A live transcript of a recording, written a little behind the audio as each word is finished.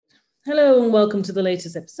Hello and welcome to the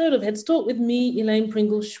latest episode of Heads Talk with me, Elaine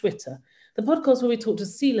Pringle-Schwitter, the podcast where we talk to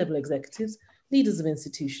C-level executives, leaders of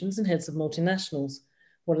institutions and heads of multinationals.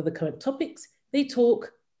 What are the current topics? They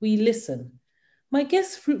talk, we listen. My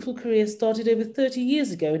guest's fruitful career started over 30 years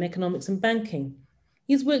ago in economics and banking.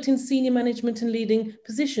 He's worked in senior management and leading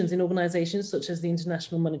positions in organisations such as the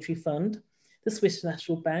International Monetary Fund, the Swiss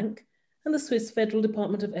National Bank, and the Swiss Federal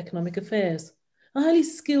Department of Economic Affairs. A highly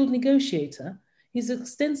skilled negotiator, he has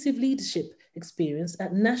extensive leadership experience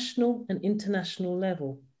at national and international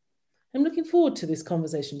level. I'm looking forward to this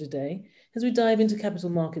conversation today as we dive into capital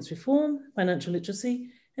markets reform, financial literacy,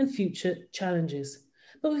 and future challenges.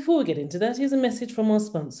 But before we get into that, here's a message from our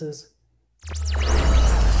sponsors.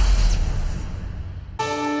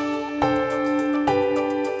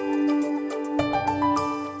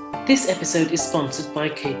 This episode is sponsored by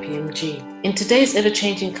KPMG. In today's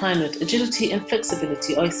ever-changing climate, agility and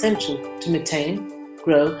flexibility are essential to maintain,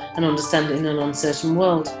 grow, and understand in an uncertain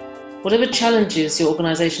world. Whatever challenges your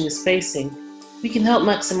organisation is facing, we can help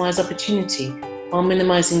maximise opportunity while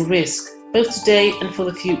minimising risk, both today and for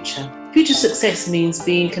the future. Future success means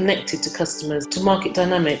being connected to customers, to market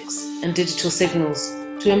dynamics and digital signals,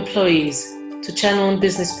 to employees, to channel and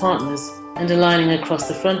business partners, and aligning across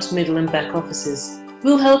the front, middle, and back offices.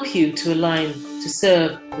 We'll help you to align, to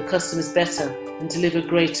serve your customers better and deliver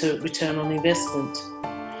greater return on investment.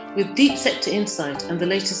 With deep sector insight and the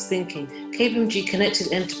latest thinking, KPMG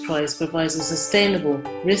Connected Enterprise provides a sustainable,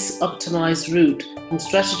 risk-optimized route from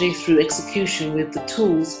strategy through execution with the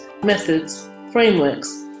tools, methods,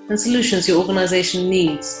 frameworks, and solutions your organization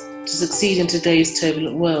needs to succeed in today's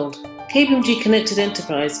turbulent world. KPMG Connected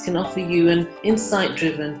Enterprise can offer you an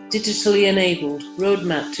insight-driven, digitally enabled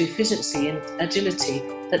roadmap to efficiency and agility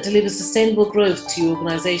that delivers sustainable growth to your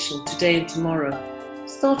organization today and tomorrow.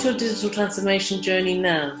 Start your digital transformation journey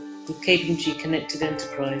now with KPMG Connected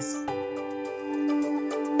Enterprise.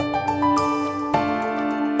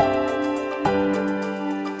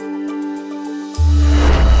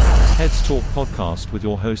 Heads Talk podcast with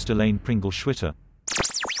your host Elaine Pringle-Schwitter.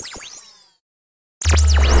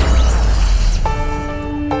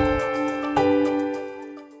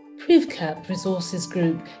 PrivCap Resources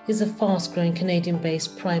Group is a fast-growing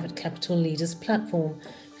Canadian-based private capital leaders platform,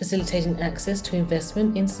 facilitating access to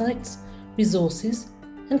investment insights, resources,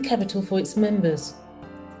 and capital for its members.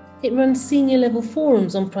 It runs senior-level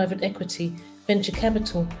forums on private equity, venture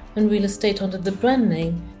capital, and real estate under the brand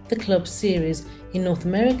name The Club Series in North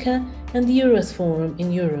America and the Euros Forum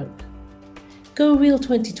in Europe. Go Real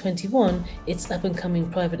 2021, its up-and-coming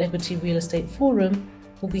private equity real estate forum,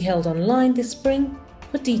 will be held online this spring.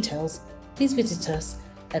 For details, please visit us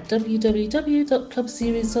at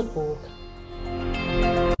www.clubseries.org.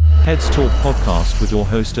 Heads Talk podcast with your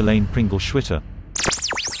host Elaine Pringle-Schwitter.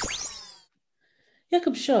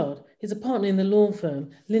 Jakob Schad is a partner in the law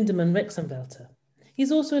firm Lindemann Rexanwälder.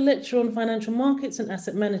 He's also a lecturer on financial markets and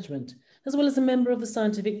asset management, as well as a member of the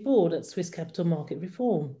scientific board at Swiss Capital Market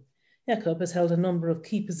Reform. Jakob has held a number of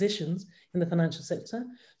key positions in the financial sector,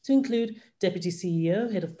 to include Deputy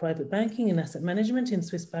CEO, Head of Private Banking and Asset Management in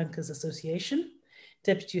Swiss Bankers Association,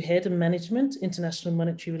 Deputy Head of Management, International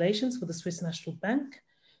Monetary Relations for the Swiss National Bank,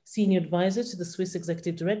 Senior Advisor to the Swiss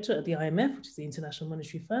Executive Director at the IMF, which is the International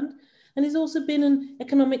Monetary Fund, and he's also been an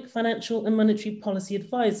economic, financial and monetary policy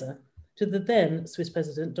advisor to the then Swiss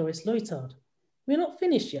President Doris Leuthard. We're not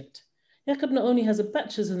finished yet. Jakob not only has a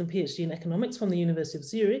bachelor's and a PhD in economics from the University of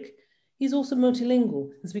Zurich, he's also multilingual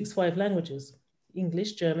and speaks 5 languages: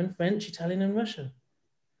 English, German, French, Italian, and Russian.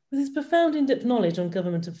 With his profound in-depth knowledge on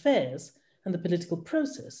government affairs and the political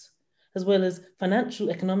process, as well as financial,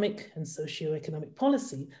 economic, and socio-economic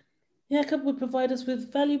policy, Jakob will provide us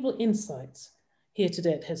with valuable insights here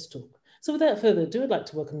today at Heads Talk. So without further ado, I'd like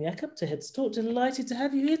to welcome Jakob to Heads Talk. Delighted to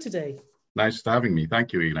have you here today. Nice having me.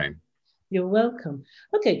 Thank you, Elaine. You're welcome.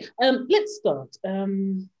 Okay, let's start.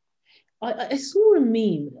 I saw a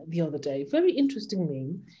meme the other day, very interesting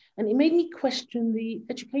meme, and it made me question the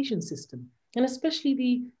education system, and especially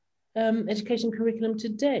the education curriculum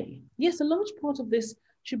today. Yes, a large part of this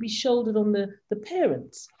should be shouldered on the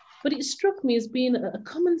parents, but it struck me as being a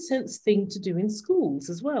common sense thing to do in schools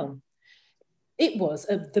as well. It was,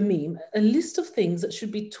 the meme, a list of things that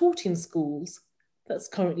should be taught in schools that's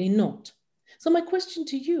currently not. So my question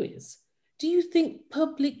to you is, do you think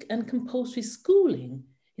public and compulsory schooling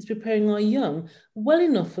is preparing our young well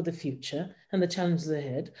enough for the future and the challenges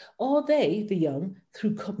ahead? Are they, the young,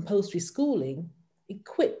 through compulsory schooling,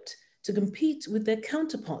 equipped to compete with their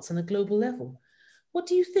counterparts on a global level? What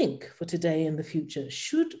do you think for today and the future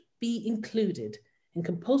should be included in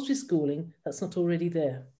compulsory schooling that's not already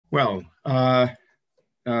there? Well,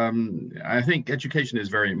 I think education is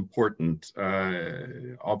very important,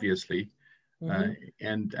 obviously. Mm-hmm.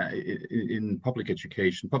 In public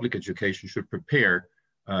education should prepare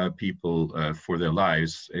people for their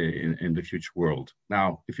lives in the future world.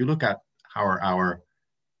 Now, if you look at how our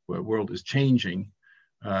world is changing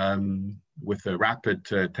with the rapid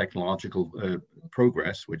technological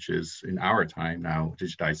progress, which is in our time now,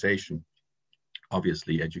 digitization,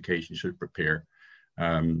 obviously education should prepare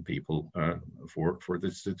people for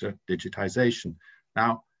this digitization.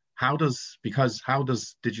 Now, how does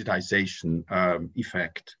digitization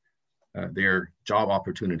affect their job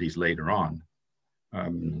opportunities later on?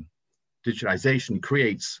 Digitization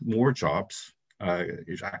creates more jobs,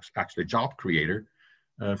 is actually a job creator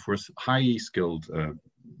for high skilled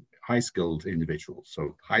individuals.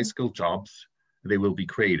 So high skilled jobs, they will be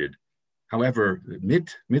created. However,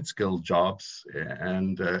 mid-skilled jobs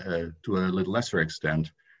and to a little lesser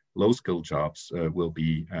extent, low-skilled jobs will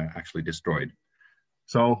be actually destroyed.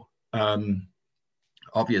 So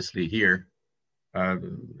obviously here,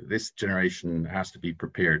 this generation has to be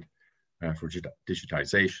prepared for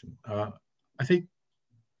digitization. I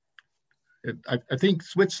think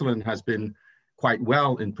Switzerland has been quite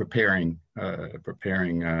well in preparing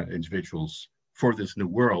individuals for this new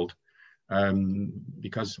world.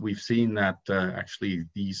 Because we've seen that actually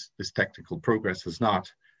this technical progress has not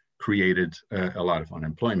created a lot of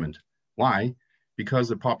unemployment. Why? Because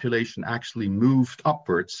the population actually moved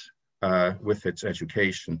upwards with its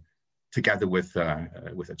education, together with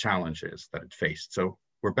the challenges that it faced. So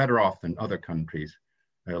we're better off than other countries,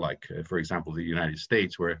 like for example the United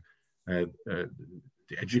States, where the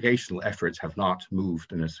educational efforts have not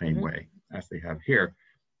moved in the same way as they have here.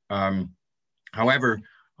 However,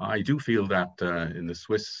 I do feel that in the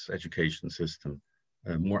Swiss education system,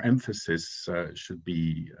 more emphasis should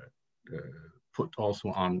be put also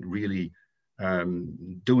on really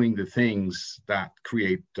doing the things that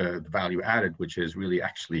create the value added, which is really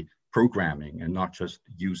actually programming and not just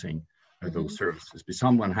using those services. But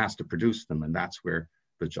someone has to produce them, and that's where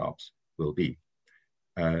the jobs will be.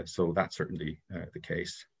 So that's certainly the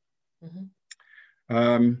case.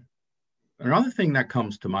 Another thing that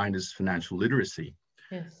comes to mind is financial literacy.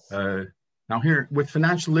 Yes. Now here with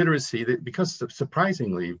financial literacy, because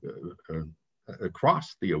surprisingly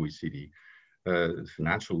across the OECD,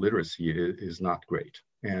 financial literacy is not great.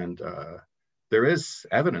 And there is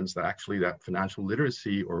evidence that actually that financial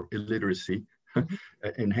literacy or illiteracy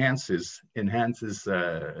enhances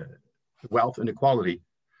wealth inequality,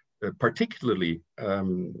 particularly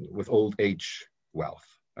with old age wealth.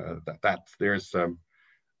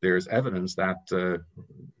 There's evidence that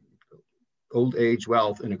old age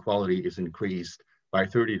wealth inequality is increased by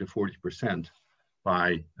 30 to 40%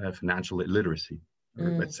 by financial literacy.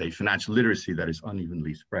 Let's say financial literacy that is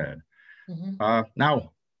unevenly spread.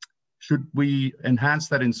 Now, should we enhance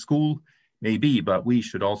that in school? Maybe, but we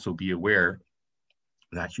should also be aware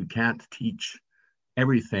that you can't teach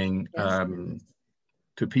everything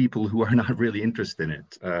to people who are not really interested in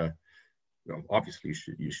it. Obviously,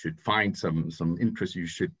 you should find some interest. You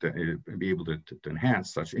should be able to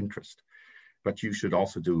enhance such interest, but you should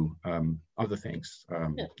also do other things.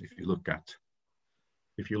 If you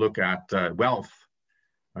look at wealth,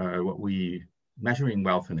 measuring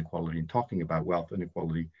wealth inequality and talking about wealth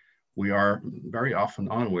inequality, we are very often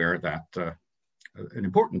unaware that an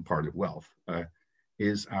important part of wealth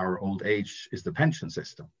is our old age, is the pension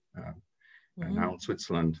system. And now in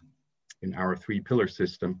Switzerland, in our three-pillar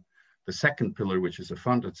system, the second pillar, which is a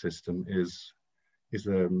funded system, is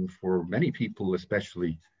for many people,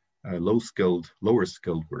 especially lower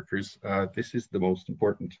skilled workers, this is the most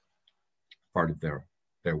important part of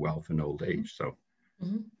their wealth in old age. So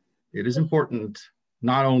it is important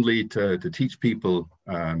not only to teach people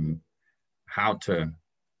how to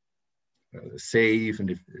save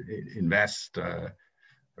and invest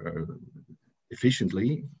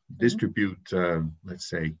efficiently, distribute, let's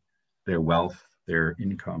say, their wealth, their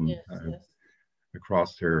income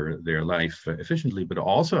across their life efficiently, but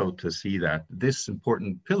also to see that this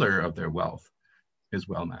important pillar of their wealth is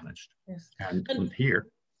well managed. Yes. And here.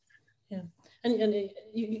 Yeah, and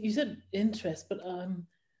you said interest, but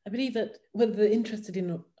I believe that whether they're interested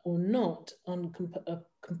in or not on a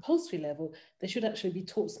compulsory level, they should actually be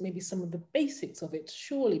taught maybe some of the basics of it,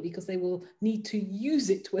 surely, because they will need to use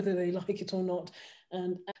it whether they like it or not.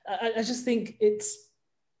 And I just think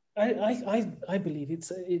I believe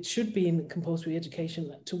it should be in compulsory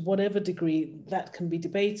education to whatever degree that can be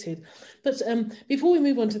debated. But before we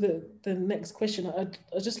move on to the next question, I'd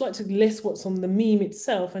just like to list what's on the meme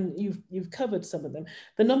itself, and you've covered some of them.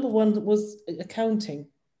 The number one was accounting.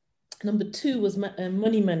 Number two was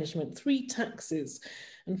money management, 3 taxes.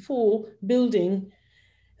 And 4, building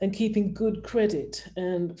and keeping good credit.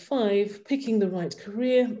 And 5, picking the right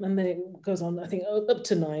career. And then it goes on, I think, up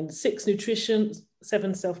to 9. 6, nutrition.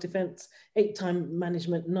 7, self-defense. 8, time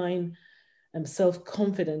management. 9,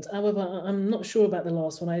 self-confidence. However, I'm not sure about the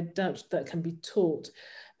last one. I doubt that can be taught.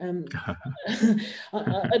 I'd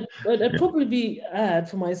probably add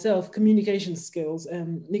for myself communication skills,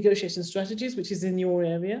 negotiation strategies, which is in your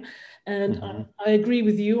area. And I agree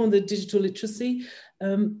with you on the digital literacy,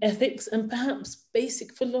 ethics, and perhaps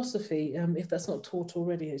basic philosophy, if that's not taught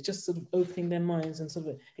already. It's just sort of opening their minds and sort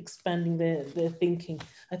of expanding their thinking.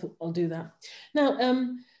 I thought I'll do that. Now,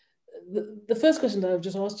 the first question that I've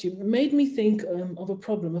just asked you made me think of a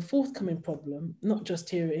problem, a forthcoming problem, not just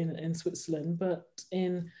here in Switzerland, but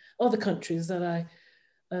in other countries that I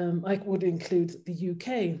would include the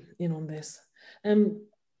UK in on this.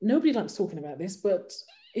 Nobody likes talking about this, but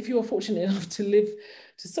if you are fortunate enough to live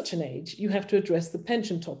to such an age, you have to address the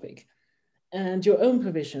pension topic and your own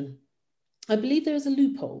provision. I believe there is a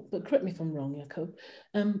loophole, but correct me if I'm wrong, Jakob.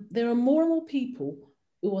 There are more and more people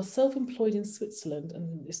who are self-employed in Switzerland,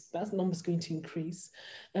 and that number is going to increase.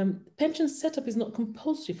 Pension setup is not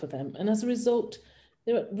compulsory for them, and as a result,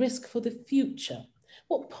 they're at risk for the future.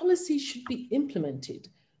 What policies should be implemented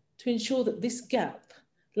to ensure that this gap,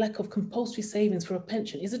 lack of compulsory savings for a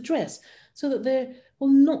pension, is addressed so that there will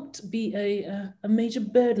not be a major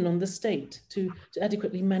burden on the state to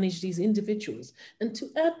adequately manage these individuals? And to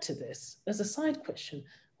add to this, as a side question,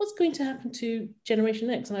 what's going to happen to Generation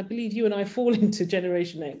X? And I believe you and I fall into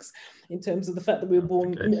Generation X in terms of the fact that we were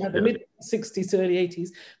born at the mid-60s to early 80s,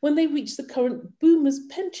 when they reach the current boomers'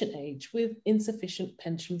 pension age with insufficient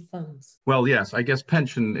pension funds. Well, yes, I guess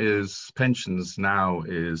pensions now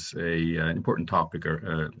is an important topic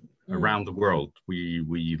around the world. We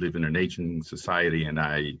live in an aging society, and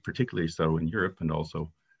particularly so in Europe and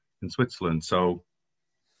also in Switzerland. So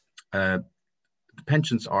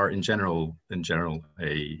pensions are in general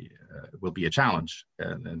will be a challenge,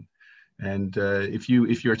 and if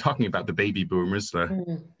you're talking about the baby boomers,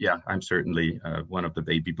 yeah, I'm certainly one of the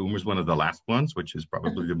baby boomers, one of the last ones, which is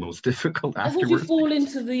probably the most difficult afterwards. I thought you fall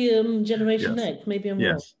into the Generation X. Maybe I'm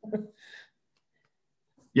wrong.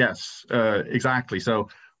 Yes, exactly. So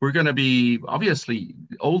we're going to be, obviously,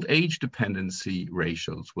 old age dependency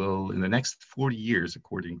ratios will, in the next 40 years,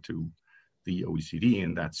 according to the OECD,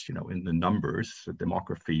 and that's, in the numbers, the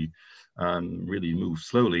demography really moves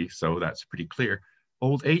slowly, so that's pretty clear.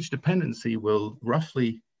 Old age dependency will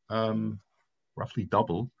roughly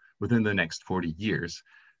double within the next 40 years.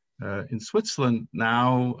 In Switzerland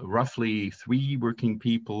now, roughly 3 working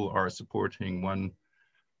people are supporting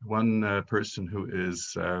one person who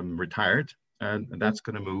is retired, and that's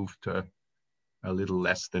going to move to a little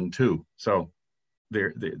less than 2. So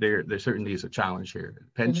there certainly is a challenge here.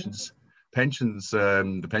 Pensions,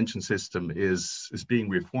 the pension system is being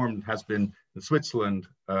reformed, has been in Switzerland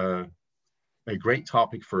a great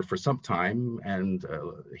topic for some time, and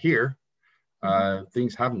here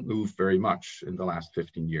things haven't moved very much in the last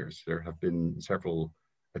 15 years. There have been several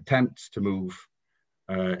attempts to move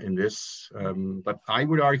in this, but I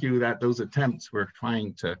would argue that those attempts were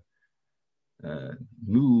trying to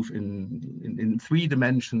move in 3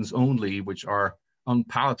 dimensions only, which are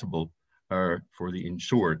unpalatable for the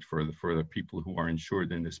insured, for the people who are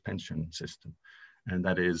insured in this pension system. And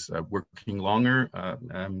that is working longer,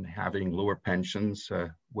 having lower pensions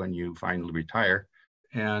when you finally retire,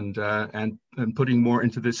 and putting more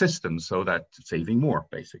into the system, so that saving more,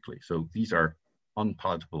 basically. So these are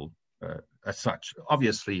unpalatable as such.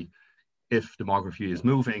 Obviously, if demography is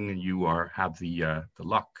moving and you have the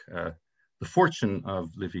luck, the fortune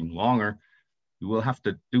of living longer, you will have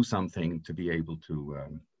to do something to be able to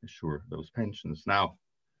assure those pensions. Now,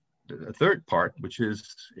 the third part, which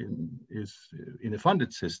is in a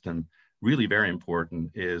funded system, really very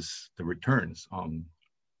important, is the returns on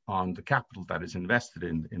the capital that is invested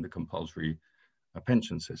in the compulsory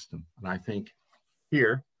pension system. And I think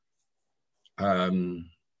here,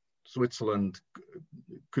 Switzerland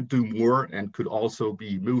could do more and could also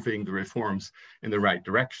be moving the reforms in the right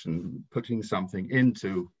direction, putting something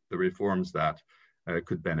into the reforms that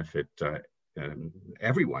could benefit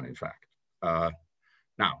everyone, in fact.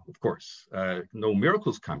 Now, of course, no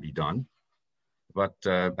miracles can be done, but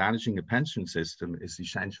managing a pension system is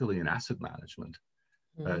essentially an asset management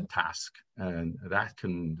task, and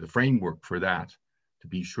the framework for that, to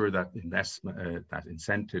be sure that that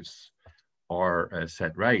incentives are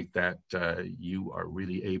set right, that you are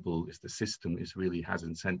really able, if the system has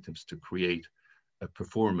incentives to create a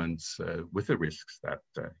performance with the risks that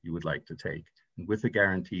you would like to take, and with the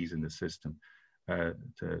guarantees in the system,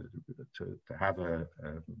 to have a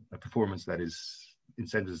performance that is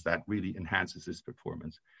incentives that really enhances this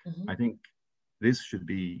performance. Mm-hmm. I think this should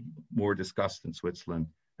be more discussed in Switzerland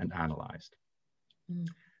and analyzed. Mm.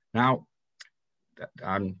 Now,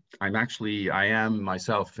 I am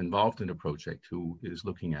myself involved in a project who is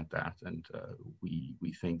looking at that, and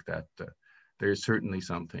we think that there is certainly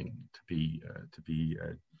something to be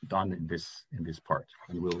done in this part,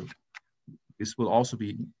 and this will also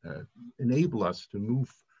enable us to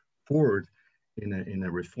move forward in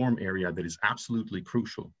a reform area that is absolutely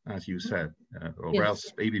crucial, as you said, or Yes.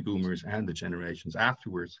 else baby boomers and the generations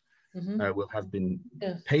afterwards Mm-hmm. will have been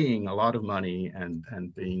Yes. paying a lot of money and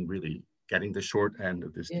being really getting the short end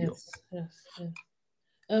of this deal. Yes.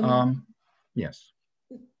 Yes.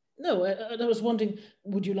 No, I was wondering,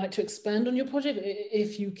 would you like to expand on your project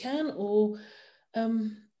if you can, or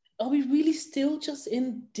are we really still just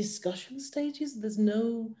in discussion stages? There's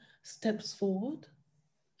no steps forward?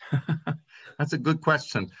 That's a good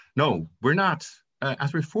question. No, we're not.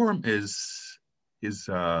 As reform is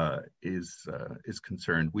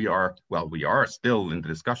concerned, we are still in the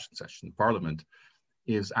discussion session. Parliament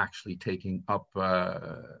is actually taking up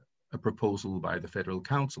a proposal by the Federal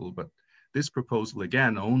Council, but this proposal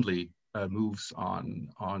again only moves on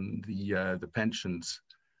the pensions,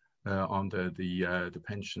 on the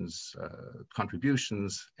pensions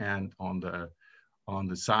contributions, and on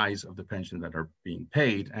the size of the pension that are being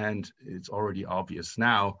paid. And it's already obvious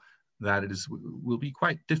now that will be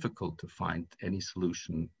quite difficult to find any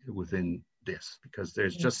solution within this, because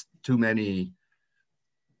there's just too many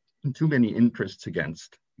interests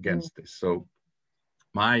against this. So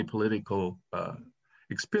my political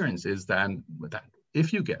experience is then that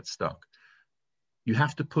if you get stuck, you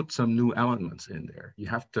have to put some new elements in there. You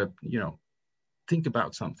have to, think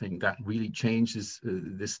about something that really changes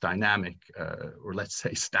this dynamic, or let's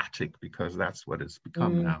say static, because that's what it's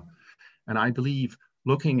become now. And I believe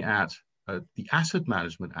looking at the asset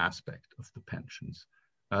management aspect of the pensions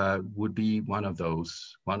would be one of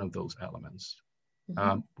those elements.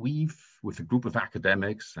 Mm-hmm. We've, with a group of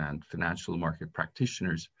academics and financial market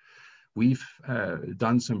practitioners, we've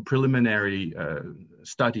done some preliminary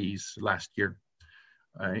studies last year,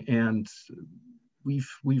 and we've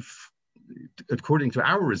according to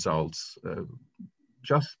our results,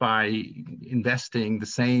 just by investing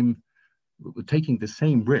taking the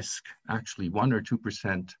same risk, actually 1 or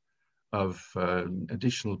 2% of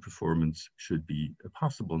additional performance should be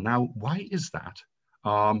possible. Now, why is that?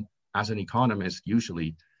 As an economist,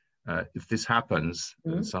 usually, if this happens,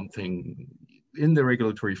 something in the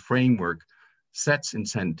regulatory framework sets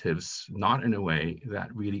incentives, not in a way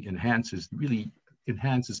that really enhances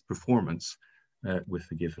performance with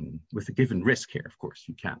a given risk here. Of course,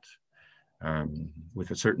 you can't. With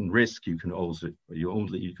a certain risk, you can only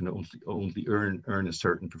earn a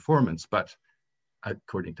certain performance. But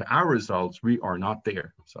according to our results, we are not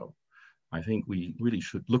there. So I think we really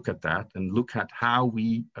should look at that and look at how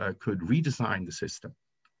we could redesign the system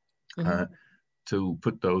to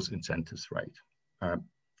put those incentives right.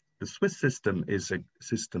 The Swiss system is a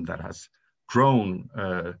system that has grown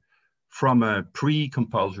from a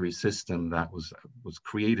pre-compulsory system that was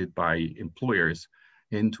created by employers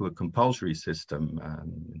into a compulsory system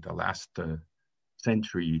in the last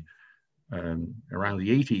century, around the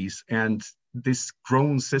 80s. And this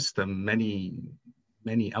grown system,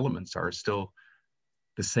 many elements are still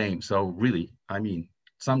the same. So really,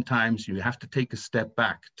 sometimes you have to take a step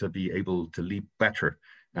back to be able to leap better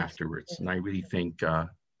afterwards. And I really think,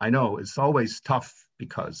 I know it's always tough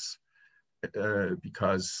because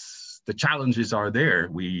the challenges are there.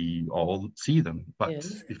 We all see them, but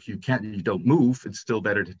if you don't move, it's still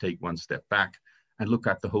better to take one step back and look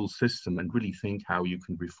at the whole system and really think how you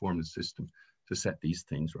can reform the system to set these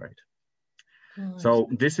things right. So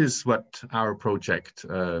this is what our project,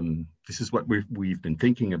 this is what we've been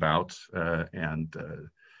thinking about, and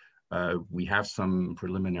we have some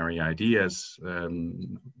preliminary ideas.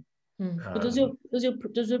 But does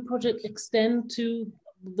your project extend to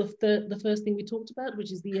the first thing we talked about,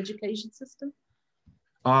 which is the education system?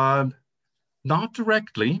 Not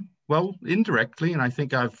directly. Well, indirectly, and I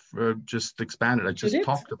think I've just expanded. I just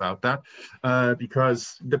talked about that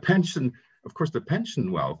because the pension, of course, the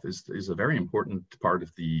pension wealth is a very important part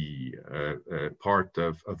of the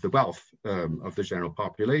wealth of the general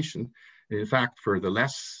population. In fact, for the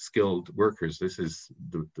less skilled workers, this is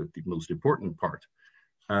the most important part.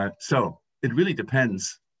 So it really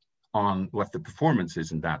depends on what the performance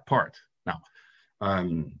is in that part. Now,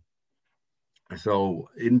 so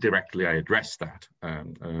indirectly, I address that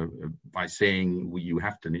by saying you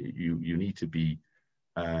need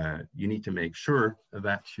to make sure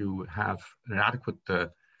that you have an adequate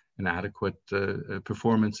an adequate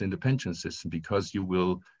performance in the pension system, because you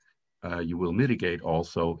will mitigate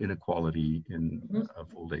also inequality in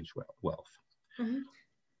of old age wealth.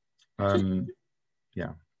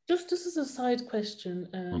 Yeah. Just as a side question,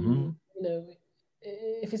 you know,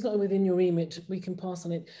 if it's not within your remit, we can pass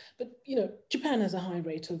on it. But you know, Japan has a high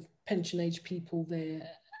rate of pension age people there,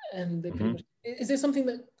 and they're pretty much. Is there something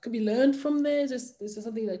that could be learned from there? Is there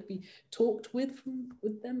something that could be talked with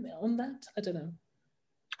them on that? I don't know.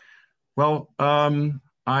 Well,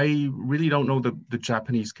 I really don't know the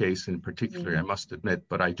Japanese case in particular, I must admit,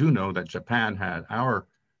 but I do know that Japan had our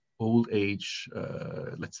old age,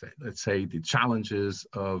 let's say the challenges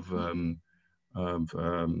of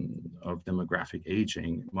demographic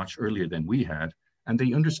aging much earlier than we had, and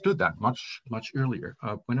they understood that much earlier.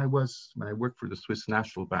 When I worked for the Swiss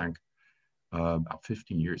National Bank about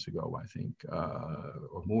 15 years ago, I think,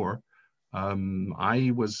 or more,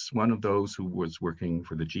 I was one of those who was working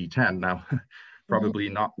for the G10. Now, probably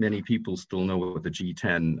not many people still know what the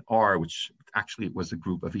G10 are, which actually was a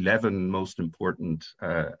group of 11 most important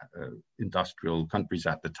industrial countries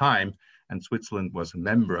at the time, and Switzerland was a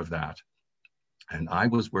member of that. And I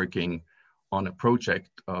was working on a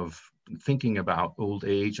project of thinking about old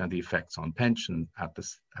age and the effects on pension at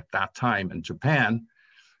that time. And Japan,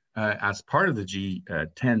 as part of the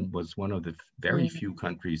G10, was one of the very few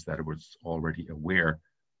countries that was already aware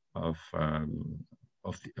of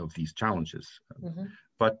these challenges.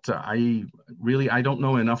 But I don't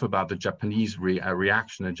know enough about the Japanese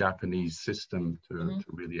reaction and Japanese system to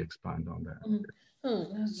really expand on that.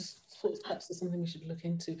 Oh, I just thought perhaps there's something we should look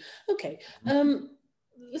into. Okay,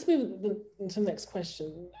 let's move into the next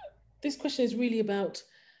question. This question is really about,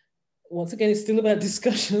 once again, it's still about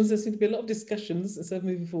discussions. There seem to be a lot of discussions, so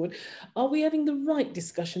moving forward. Are we having the right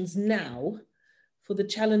discussions now for the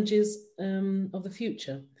challenges of the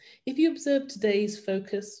future? If you observe today's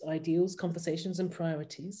focus, ideals, conversations, and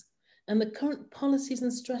priorities, and the current policies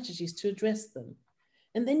and strategies to address them,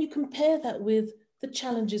 and then you compare that with the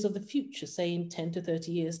challenges of the future, say in 10 to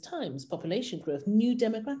 30 years' times, population growth, new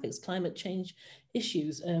demographics, climate change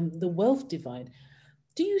issues, the wealth divide,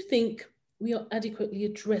 do you think we are adequately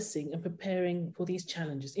addressing and preparing for these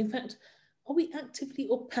challenges? In fact, are we actively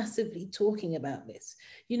or passively talking about this?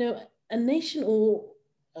 You know, a nation or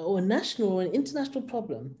a national or an international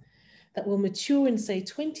problem that will mature in, say,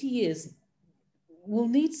 20 years will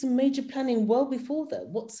need some major planning well before that.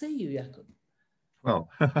 What say you, Jakob?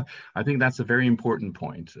 Well, I think that's a very important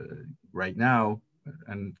point. Right now,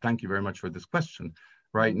 and thank you very much for this question,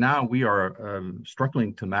 right now we are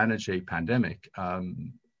struggling to manage a pandemic.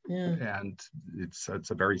 And it's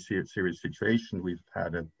a very serious situation. We've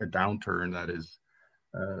had a downturn that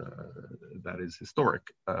is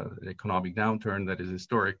historic, an economic downturn that is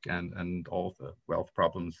historic, and all the wealth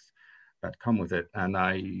problems that come with it. And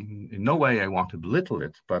in no way I want to belittle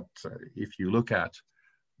it, but if you look at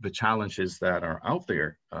the challenges that are out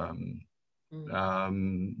there, then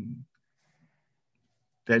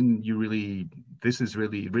this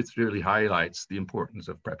really highlights the importance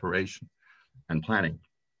of preparation and planning.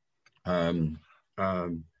 You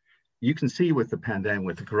can see with the pandemic,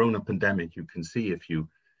 with the corona pandemic, you can see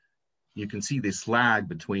you can see this lag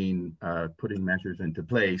between putting measures into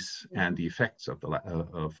place and the effects of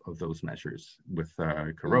those measures. With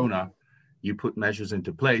corona, you put measures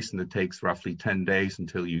into place and it takes roughly 10 days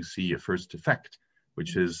until you see a first effect,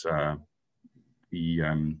 which is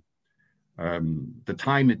the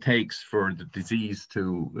time it takes for the disease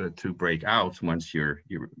to break out once you're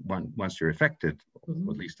affected,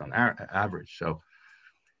 at least on average. So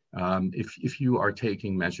if you are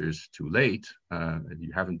taking measures too late and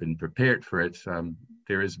you haven't been prepared for it,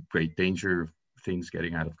 there is great danger of things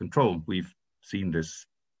getting out of control. We've seen this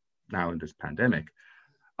now in this pandemic.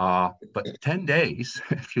 But 10 days,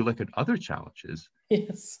 if you look at other challenges,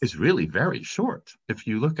 is really very short. If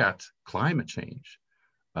you look at climate change,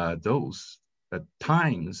 those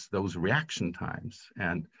reaction times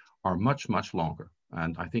are much, much longer.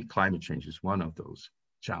 And I think climate change is one of those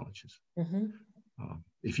challenges.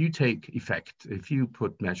 If you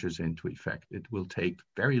put measures into effect, it will take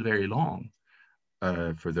very, very long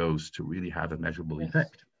for those to really have a measurable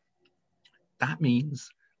effect. That means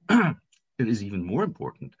it is even more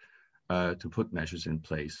important to put measures in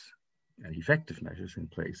place, effective measures in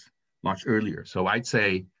place, much earlier. So I'd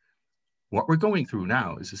say what we're going through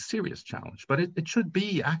now is a serious challenge, but it should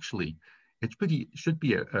be actually, it should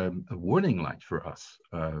be a warning light for us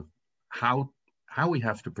how we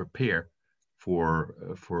have to prepare for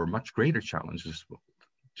much greater challenges.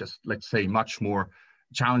 Just let's say much more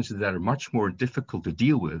challenges that are much more difficult to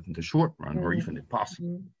deal with in the short run, or even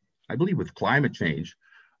impossible. I believe with climate change,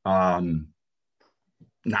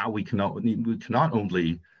 now we cannot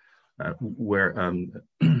only where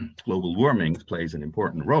global warming plays an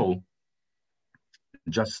important role.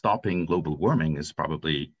 Just stopping global warming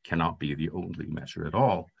cannot be the only measure at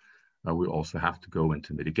all. We also have to go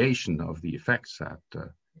into mitigation of the effects that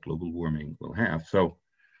global warming will have. So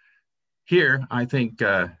here, I think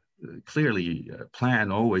clearly,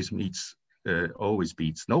 plan always beats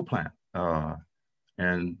no plan.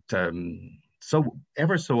 And so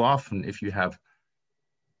ever so often, if you have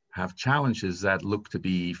challenges that look to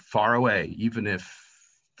be far away, even if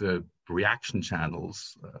the reaction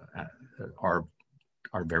channels are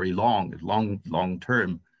very long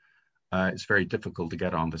term, it's very difficult to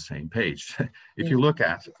get on the same page. If you look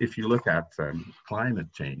at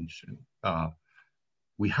climate change,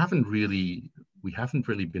 we haven't really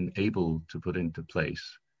been able to put into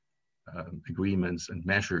place agreements and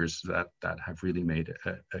measures that have really made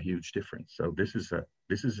a huge difference. So this is a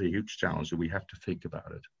huge challenge that we have to think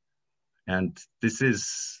about it. And this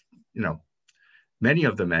is, many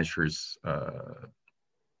of the measures,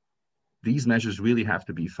 these measures really have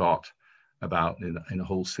to be thought about in a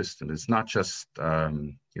whole system. It's not just,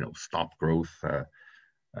 stop growth.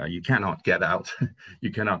 You cannot get out.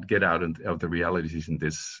 You cannot get out of the realities in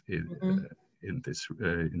this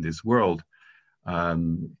world.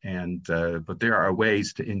 But there are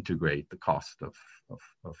ways to integrate the cost of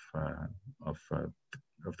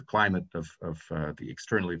the climate, of the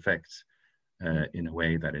external effects, in a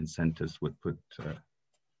way that incentives would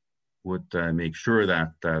make sure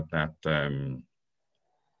that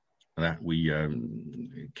we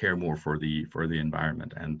care more for the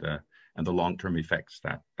environment and the long-term effects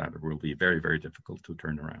that will be very, very difficult to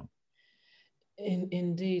turn around.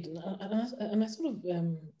 Indeed, and I sort of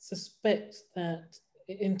suspect that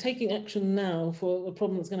in taking action now for a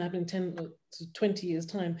problem that's going to happen in 10 to 20 years'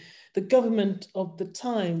 time, the government of the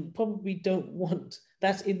time probably don't want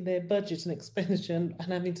that in their budget and expenditure and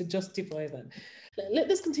having to justify that.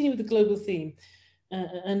 Let's continue with the global theme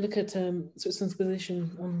and look at Switzerland's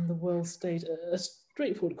position on the world stage. A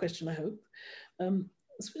straightforward question, I hope.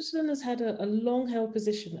 Switzerland has had a long-held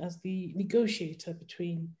position as the negotiator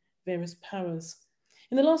between various powers.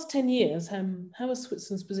 In the last 10 years, how has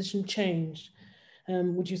Switzerland's position changed,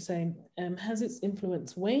 would you say? Has its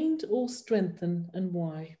influence waned or strengthened, and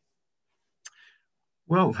why?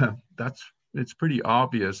 Well, it's pretty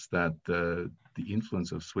obvious that the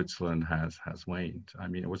influence of Switzerland has waned. I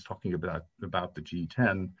mean, I was talking about the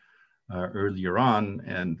G10 earlier on,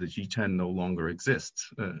 and the G10 no longer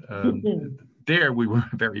exists. There we were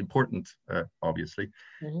very important, obviously,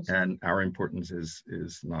 and our importance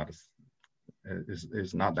is not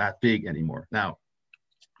that big anymore. Now,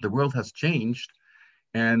 the world has changed,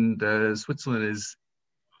 and Switzerland is,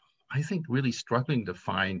 I think, really struggling to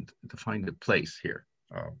find a place here.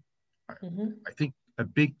 I think a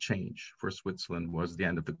big change for Switzerland was the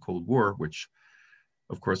end of the Cold War, which,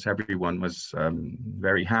 of course, everyone was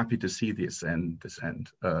very happy to see this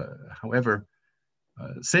end. However,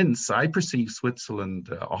 since I perceive Switzerland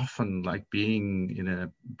often like being in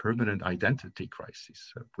a permanent identity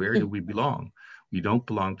crisis. Where do we belong? We don't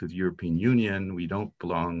belong to the European Union. We don't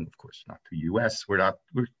belong, of course, not to the US. We're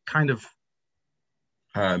kind of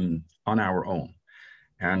on our own.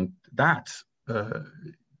 And that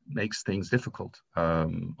makes things difficult,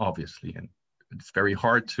 obviously. And it's very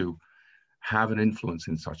hard to have an influence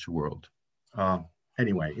in such a world.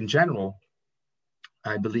 Anyway, in general,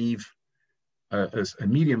 I believe as a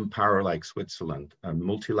medium power like Switzerland, a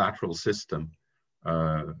multilateral system,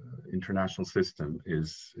 international system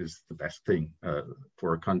is the best thing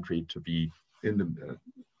for a country to be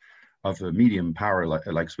of a medium power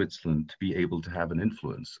like Switzerland, to be able to have an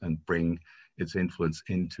influence and bring its influence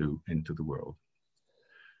into the world.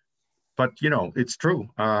 But it's true.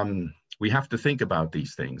 We have to think about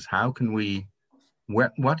these things. How can we?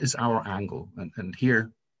 What is our angle? And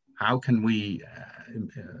here, how can we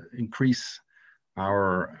increase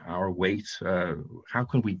our weight? How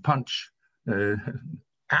can we punch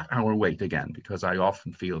at our weight again? Because I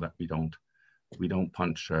often feel that we don't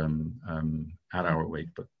punch at our weight,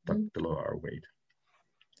 but below our weight.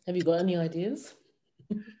 Have you got any ideas?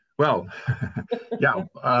 Well, yeah.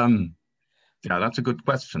 Yeah, that's a good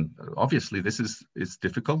question. Obviously, this is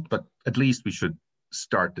difficult, but at least we should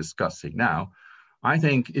start discussing now. I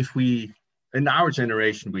think if in our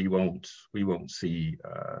generation, we won't see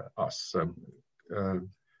us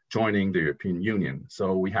joining the European Union.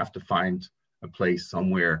 So we have to find a place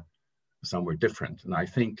somewhere different. And I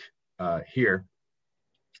think here,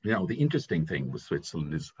 the interesting thing with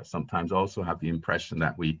Switzerland is I sometimes also have the impression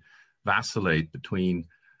that we vacillate between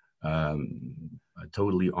a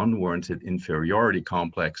totally unwarranted inferiority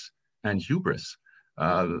complex and hubris.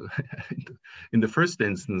 uh, in the first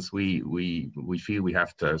instance, we feel we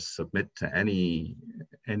have to submit to any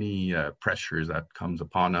pressures that comes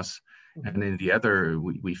upon us, and in the other,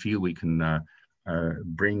 we feel we can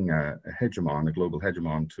bring a global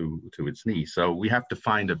hegemon to its knees. So we have to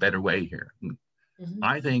find a better way here. Mm-hmm.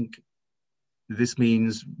 I think this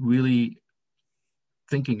means really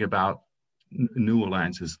thinking about new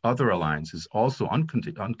alliances, other alliances, also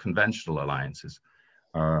unconventional alliances.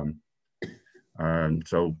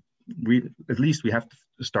 So at least we have to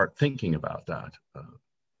start thinking about that,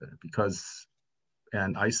 because,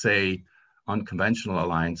 and I say unconventional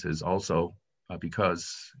alliances also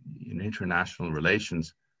because in international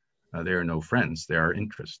relations, there are no friends, there are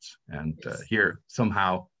interests. And here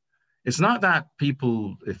somehow, it's not that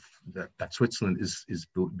that Switzerland is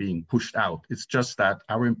being pushed out. It's just that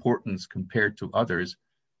our importance compared to others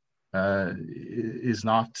is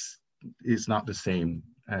not the same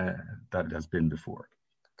that it has been before.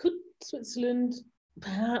 Could Switzerland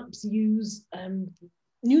perhaps use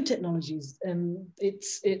new technologies and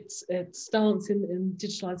its stance in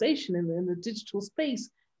digitalization in the digital space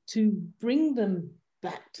to bring them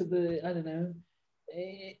back to the, I don't know,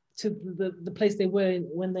 to the place they were in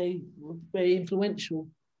when they were very influential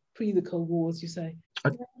pre the Cold War, as you say?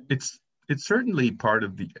 It's certainly part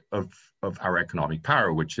of our economic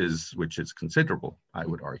power, which is considerable, I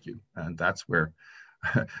would argue, and that's where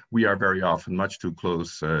we are very often much too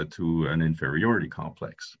close to an inferiority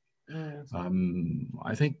complex. Yes.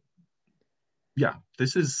 I think, yeah,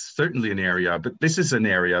 this is certainly an area, but this is an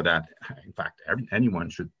area that, in fact, anyone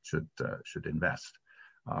should invest.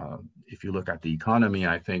 If you look at the economy,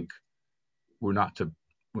 I think we're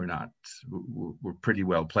pretty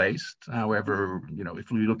well placed. However,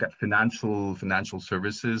 if we look at financial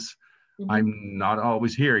services, mm-hmm. I'm not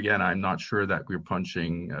always here. Again, I'm not sure that we're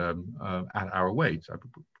punching at our weight.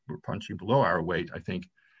 We're punching below our weight. I think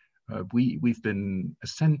we've been a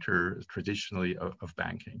center traditionally of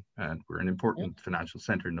banking, and we're an important financial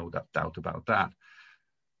center, no doubt about that.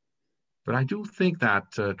 But I do think that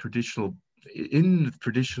in the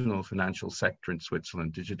traditional financial sector in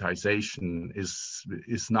Switzerland, digitization is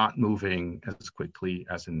not moving as quickly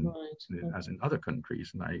as in other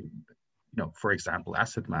countries. And for example,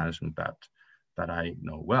 asset management that I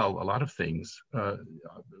know well, a lot of things are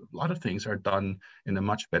done in a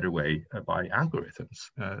much better way by algorithms.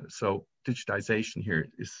 So digitization here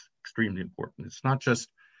is extremely important. It's not just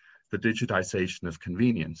the digitization of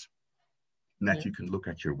convenience, and that you can look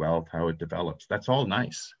at your wealth, how it develops. That's all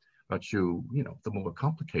nice. But the more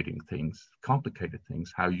complicated things,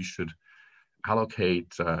 how you should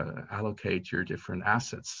allocate your different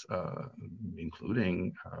assets,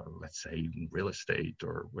 including, let's say, real estate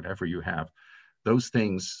or whatever you have. Those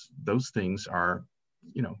things are,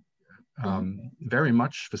 very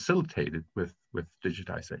much facilitated with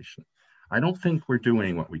digitization. I don't think we're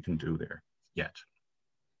doing what we can do there yet.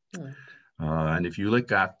 Right. And if you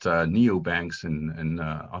look at neobanks in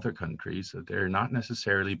other countries, they're not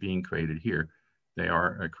necessarily being created here. They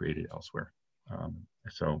are created elsewhere.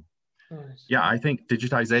 Yeah, I think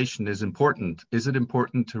digitization is important. Is it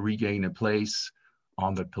important to regain a place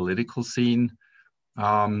on the political scene?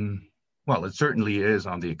 Well, it certainly is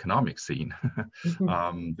on the economic scene.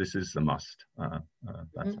 This is a must,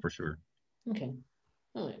 that's for sure. Okay,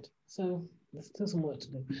 all right. So there's still some work to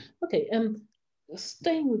do. Okay,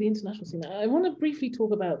 staying with the international scene, I want to briefly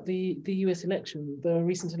talk about the US election, the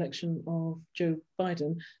recent election of Joe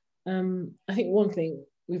Biden. I think one thing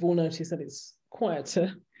we've all noticed that it's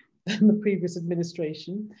quieter than the previous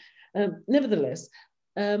administration. Nevertheless,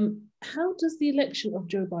 how does the election of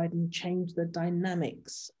Joe Biden change the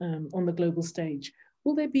dynamics on the global stage?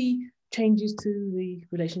 Will there be changes to the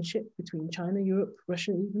relationship between China, Europe,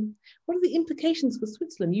 Russia even? What are the implications for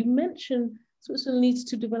Switzerland? You mentioned Switzerland needs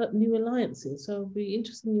to develop new alliances, so I'll be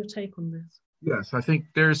interested in your take on this. Yes, I think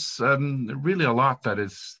there's really a lot that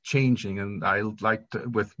is changing, and I like to,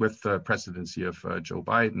 with the presidency of Joe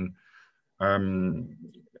Biden. I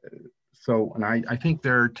think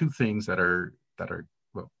there are two things that are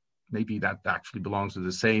well, maybe that actually belongs to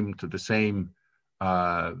the same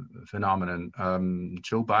phenomenon.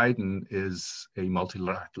 Joe Biden is a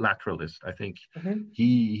multilateralist. I think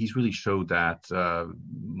he's really showed that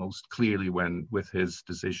most clearly with his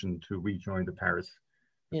decision to rejoin the Paris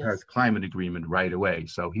Climate Agreement right away.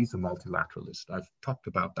 So he's a multilateralist. I've talked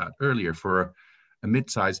about that earlier. For a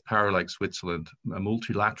mid-sized power like Switzerland, a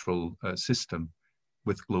multilateral system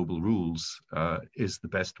with global rules is the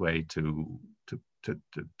best way to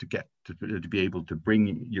be able to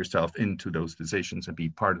bring yourself into those decisions and be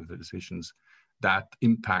part of the decisions that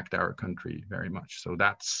impact our country very much. So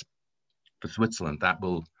that's for Switzerland. That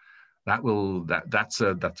will that's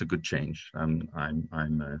a good change. I'm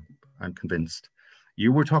convinced.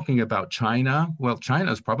 You were talking about China. Well,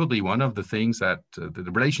 China is probably one of the things that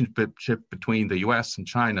the relationship between the U.S. and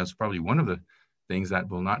China is probably one of the things that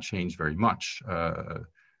will not change very much from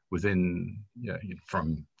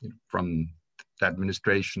the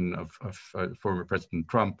administration of former President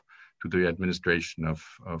Trump to the administration of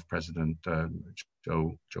President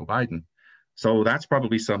Joe Biden. So that's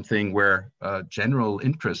probably something where general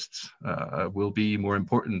interests will be more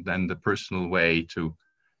important than the personal way to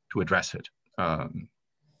address it.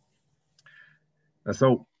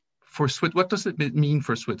 So what does it mean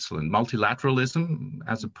for Switzerland? Multilateralism,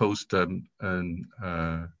 as opposed to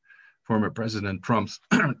former President Trump's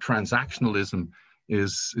transactionalism,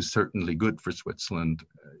 is certainly good for Switzerland.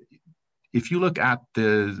 If you look at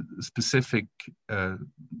the specific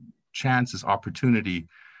chances, opportunity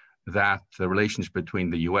that the relationship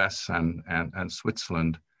between the U.S. and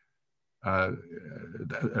Switzerland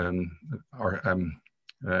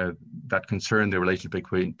that concern the relationship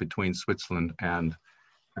between Switzerland and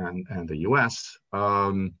the U.S.,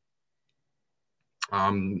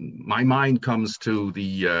 my mind comes to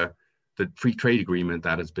the free trade agreement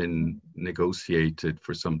that has been negotiated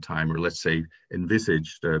for some time, or let's say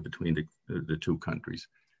envisaged between the two countries.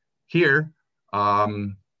 Here,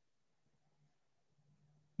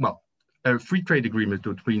 a free trade agreement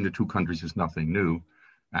between the two countries is nothing new.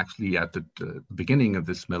 Actually, at the beginning of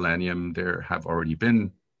this millennium, there have already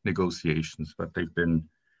been negotiations, but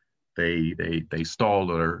they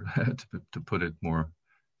stalled, or to put it more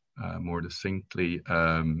distinctly,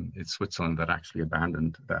 it's Switzerland that actually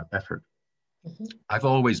abandoned that effort. Mm-hmm. I've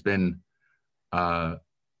always been a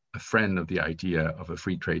friend of the idea of a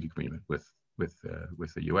free trade agreement with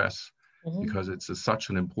the U.S. Mm-hmm. because it's such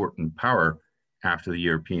an important power after the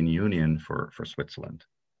European Union for Switzerland.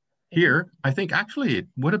 Here, I think actually it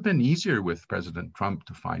would have been easier with President Trump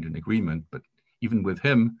to find an agreement, but even with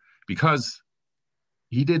him, because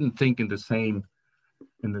he didn't think in the same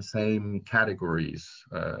categories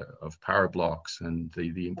of power blocks and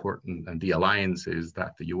the important and the alliances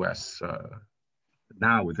that the U.S.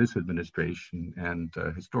 Now with this administration and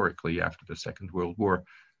historically after the Second World War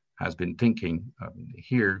has been thinking.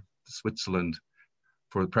 Here, Switzerland,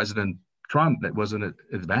 for President Trump, that was an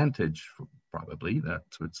advantage probably that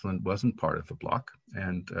Switzerland wasn't part of the bloc,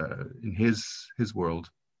 and in his world,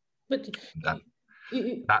 but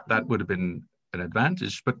that would have been an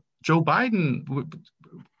advantage. But Joe Biden,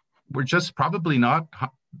 we're just probably not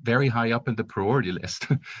very high up in the priority list.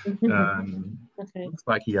 Okay. Looks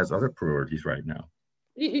like he has other priorities right now.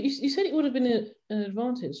 You said it would have been an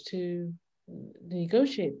advantage to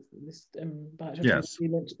negotiate this bilateral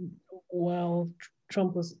agreement while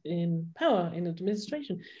Trump was in power in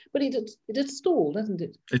administration, but it had stalled, hasn't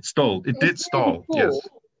it? It stalled. It did stall. Yes.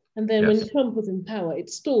 And then when Trump was in power, it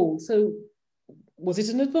stalled. So was it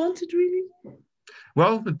an advantage, really?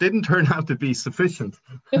 Well, it didn't turn out to be sufficient.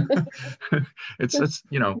 It's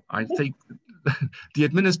I think the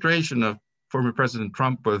administration of former President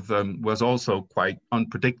Trump was also quite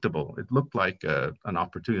unpredictable. It looked like an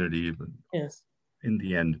opportunity, but in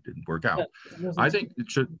the end, it didn't work out. I think it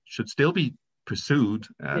should still be pursued,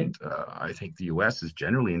 and I think the U.S. is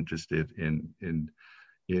generally interested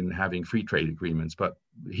in having free trade agreements. But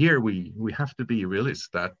here we have to be realists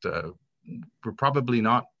that we're probably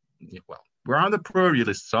not. Well, we're on the priority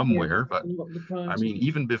list somewhere, but I mean,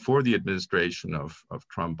 even before the administration of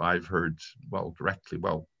Trump, I've heard directly,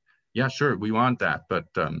 yeah, sure, we want that, but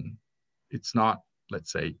it's not,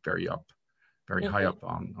 let's say, very high up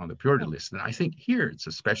on the priority list. And I think here it's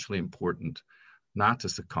especially important not to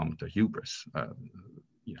succumb to hubris.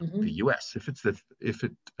 The U.S., if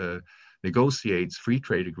it negotiates free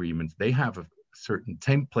trade agreements, they have a certain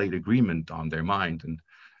template agreement on their mind, and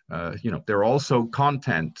there are also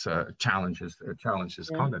content challenges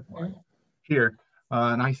content-wise here.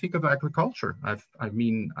 And I think of agriculture. I've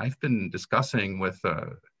been discussing with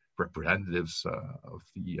representatives of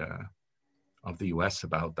the U.S.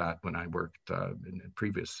 about that when I worked in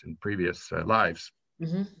previous lives,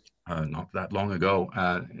 not that long ago.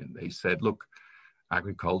 And they said, look,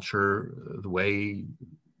 agriculture, the way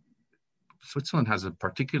Switzerland has a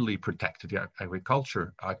particularly protected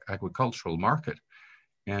agricultural market,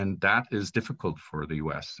 and that is difficult for the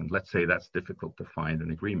U.S. And let's say that's difficult to find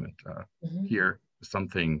an agreement. Here,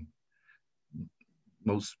 something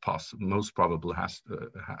most probably has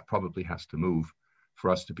to move for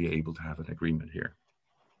us to be able to have an agreement here.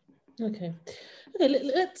 Okay.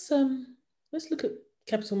 Let's look at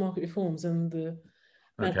capital market reforms and the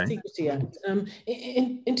Bank Secrecy Act.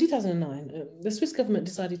 In 2009, the Swiss government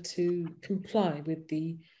decided to comply with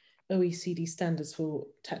the OECD standards for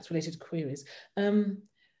tax-related queries.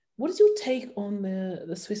 What is your take on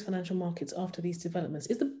the Swiss financial markets after these developments?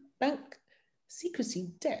 Is the bank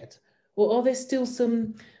secrecy dead? Or are there still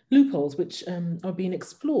some loopholes which are being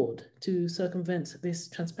explored to circumvent this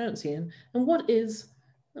transparency? And what was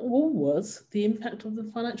the impact of the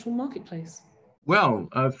financial marketplace? Well,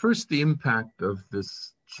 first, the impact of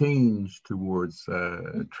this change towards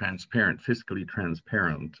fiscally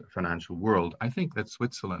transparent financial world. I think that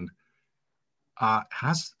Switzerland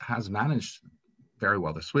has managed very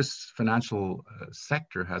well. The Swiss financial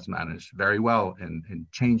sector has managed very well in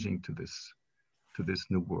changing to this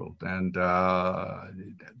new world, and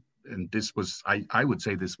this was, I would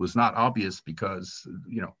say, this was not obvious because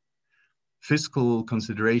fiscal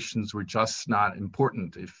considerations were just not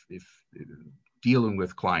important if dealing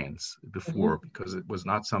with clients before, because it was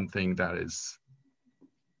not something that is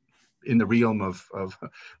in the realm of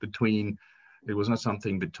between. It was not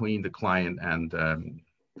something between the client and the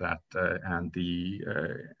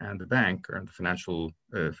bank or the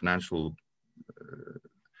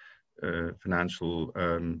financial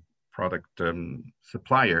product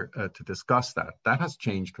supplier to discuss that. That has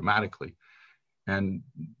changed dramatically, and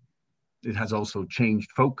it has also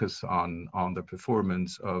changed focus on the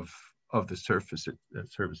performance of the service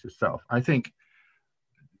itself. I think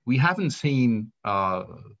we haven't seen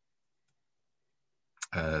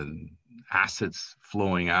assets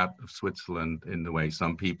flowing out of Switzerland in the way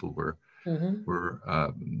some people were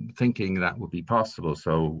thinking that would be possible.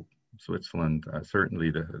 So Switzerland,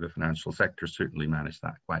 certainly the financial sector certainly managed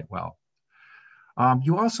that quite well.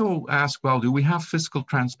 You also ask, well, do we have fiscal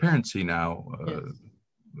transparency now? Yes.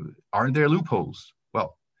 Are there loopholes?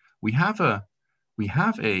 Well, we have a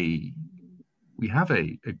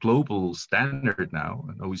global standard now,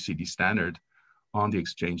 an OECD standard on the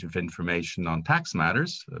exchange of information on tax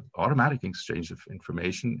matters, automatic exchange of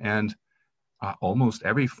information, and almost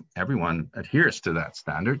everyone adheres to that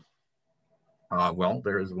standard. Well,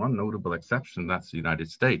 there is one notable exception, that's the United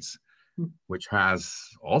States, which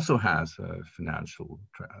also has a financial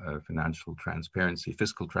transparency,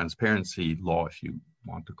 fiscal transparency law, if you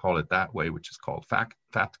want to call it that way, which is called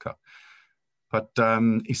FATCA. But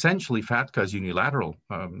essentially, FATCA is unilateral.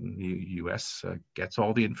 The US gets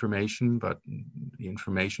all the information, but the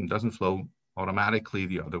information doesn't flow automatically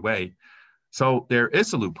the other way. So there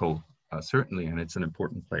is a loophole, certainly, and it's an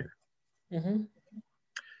important player.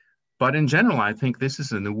 But in general, I think this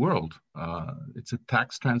is a new world. It's a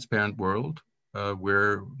tax transparent world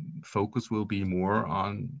where focus will be more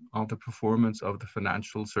on the performance of the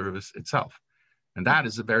financial service itself. And that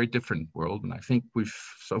is a very different world. And I think we've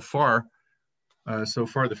so far the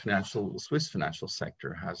Swiss financial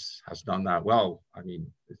sector has done that well. I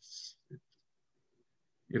mean,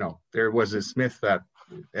 there was this myth that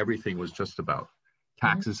everything was just about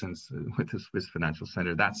taxes and with the Swiss financial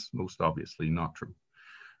center. That's most obviously not true.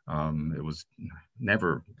 It was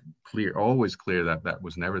never always clear that that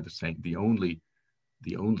was never the only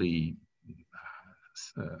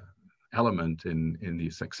element in the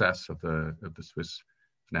success of the Swiss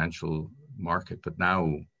financial market. But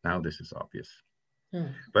now this is obvious.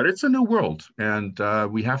 But it's a new world, and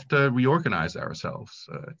we have to reorganize ourselves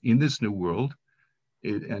in this new world.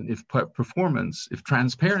 And if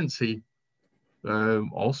transparency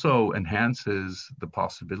also enhances the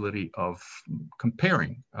possibility of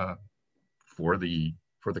comparing for the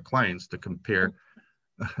clients to compare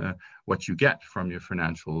what you get from your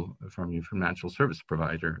financial service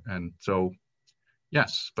provider. And so,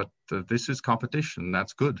 yes, but this is competition.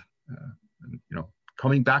 That's good.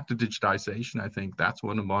 Coming back to digitization, I think that's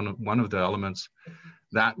one of the elements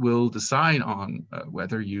that will decide on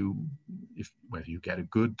whether you get a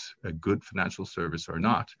good financial service or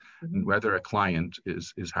not, and whether a client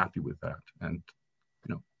is happy with that. And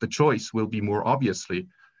the choice will be more obvious for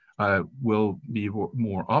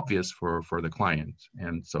the client.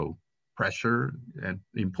 And so pressure and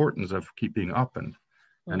the importance of keeping up and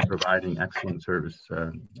providing excellent service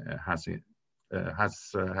has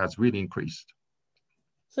really increased.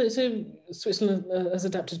 So Switzerland has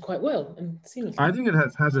adapted quite well and seamlessly. I think it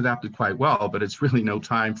has adapted quite well, but it's really no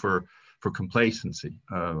time for complacency.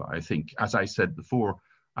 I think, as I said before,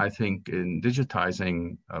 I think in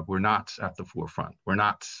digitizing, we're not at the forefront. We're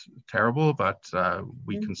not terrible, but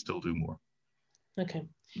we can still do more. Okay,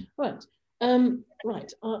 right.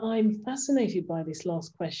 Right, I'm fascinated by this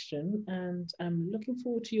last question, and I'm looking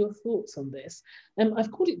forward to your thoughts on this.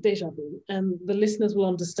 I've called it déjà vu, and the listeners will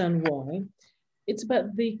understand why. It's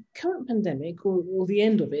about the current pandemic or the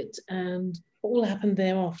end of it and what will happen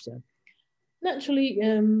thereafter. Naturally,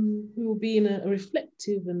 we will be in a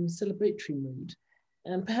reflective and celebratory mood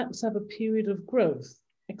and perhaps have a period of growth,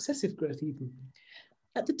 excessive growth even.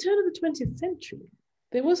 At the turn of the 20th century,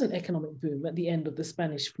 there was an economic boom at the end of the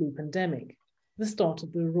Spanish flu pandemic, the start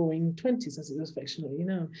of the Roaring Twenties, as it was affectionately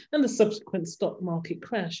known, and the subsequent stock market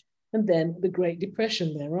crash, and then the Great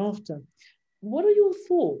Depression thereafter. What are your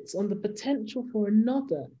thoughts on the potential for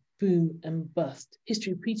another boom and bust,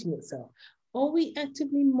 history repeating itself? Are we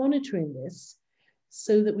actively monitoring this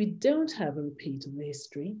so that we don't have a repeat of the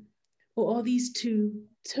history, or are these two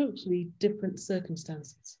totally different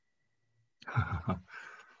circumstances?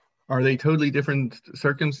 Are they totally different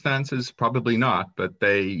circumstances? Probably not, but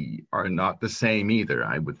they are not the same either.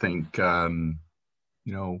 I would think, does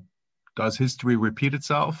history repeat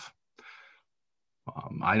itself?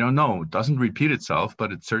 I don't know. It doesn't repeat itself,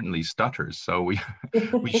 but it certainly stutters. So we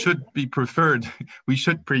should be prepared. We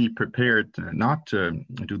should be prepared not to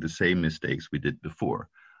do the same mistakes we did before.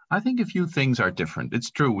 I think a few things are different.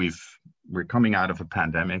 It's true we're coming out of a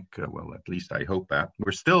pandemic. Well, at least I hope that.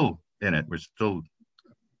 We're still in it. We're still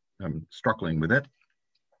struggling with it.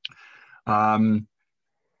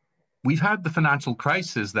 We've had the financial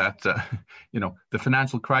crisis that, the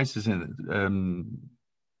financial crisis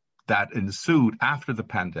that ensued after the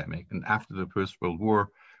pandemic and after the First World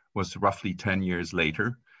War was roughly 10 years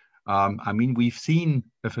later. We've seen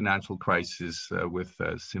a financial crisis with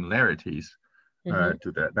similarities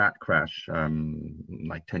to that crash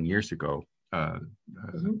like 10 years ago.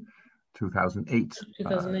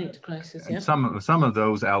 2008 crisis, yeah. Some of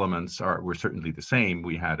those elements were certainly the same.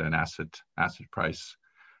 We had an asset price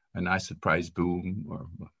boom, or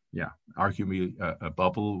arguably a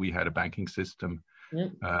bubble. We had a banking system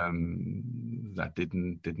that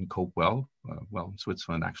didn't cope well.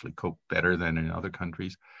 Switzerland actually coped better than in other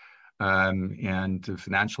countries, and the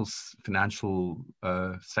financial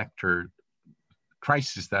sector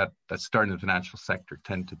crises that start in the financial sector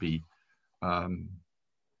tend to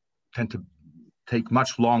take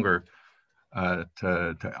much longer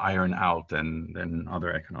to iron out than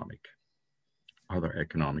other economic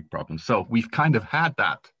problems. So we've kind of had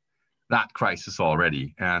that crisis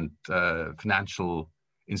already, and financial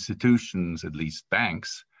institutions, at least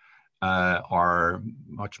banks, are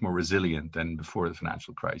much more resilient than before the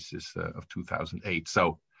financial crisis of 2008.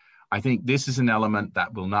 So I think this is an element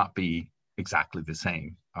that will not be exactly the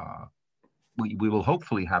same. We will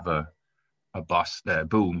hopefully have a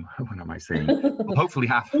boom. What am I saying? We'll hopefully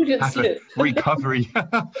have a recovery,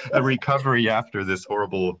 after this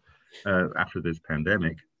horrible, after this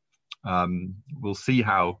pandemic. We'll see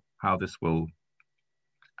how this will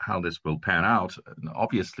pan out.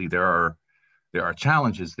 Obviously, there are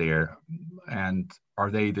challenges there, and are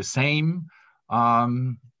they the same?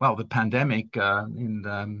 The pandemic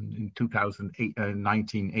in 2008,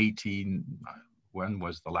 1918. When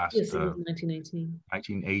was the last? Yes, it was 1918.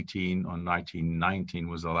 1918 or 1919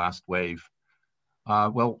 was the last wave.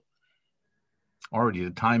 Already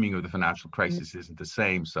the timing of the financial crisis isn't the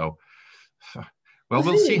same. So,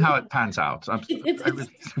 we'll see how it pans out.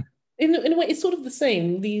 In a way, it's sort of the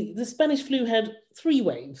same. The Spanish flu had 3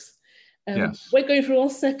 waves. Yes. We're going through our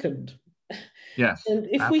second. Yes. And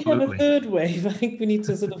if we have a third wave, I think we need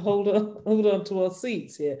to sort of hold on to our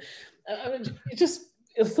seats here. Just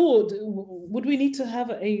a thought, would we need to have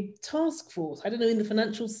a task force, I don't know, in the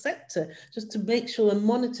financial sector, just to make sure and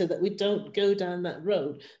monitor that we don't go down that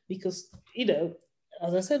road? Because,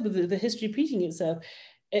 as I said, with the history repeating itself,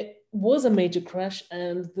 it was a major crash,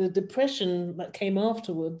 and the depression that came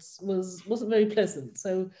afterwards wasn't very pleasant.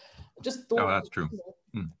 So just thought that's true.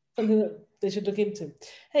 Something that they should look into.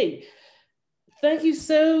 Hey, thank you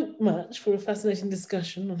so much for a fascinating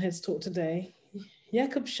discussion on Heads Talk today.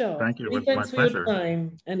 Jakob Scharf, thank you. It was thanks my for pleasure. Your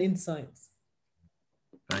time and insights.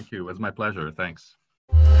 Thank you. It was my pleasure. Thanks.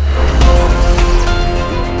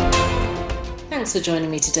 Thanks for joining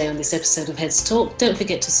me today on this episode of Heads Talk. Don't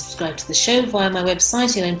forget to subscribe to the show via my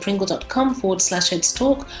website, elainepringle.com/Heads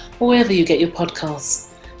Talk, or wherever you get your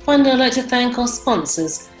podcasts. Finally, I'd like to thank our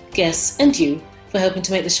sponsors, guests, and you for helping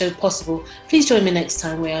to make the show possible. Please join me next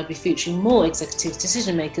time, where I'll be featuring more executives,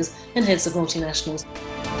 decision makers, and heads of multinationals.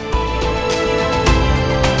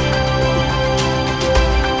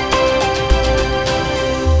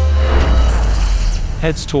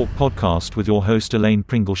 Heads Talk podcast with your host Elaine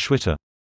Pringle Schwitter.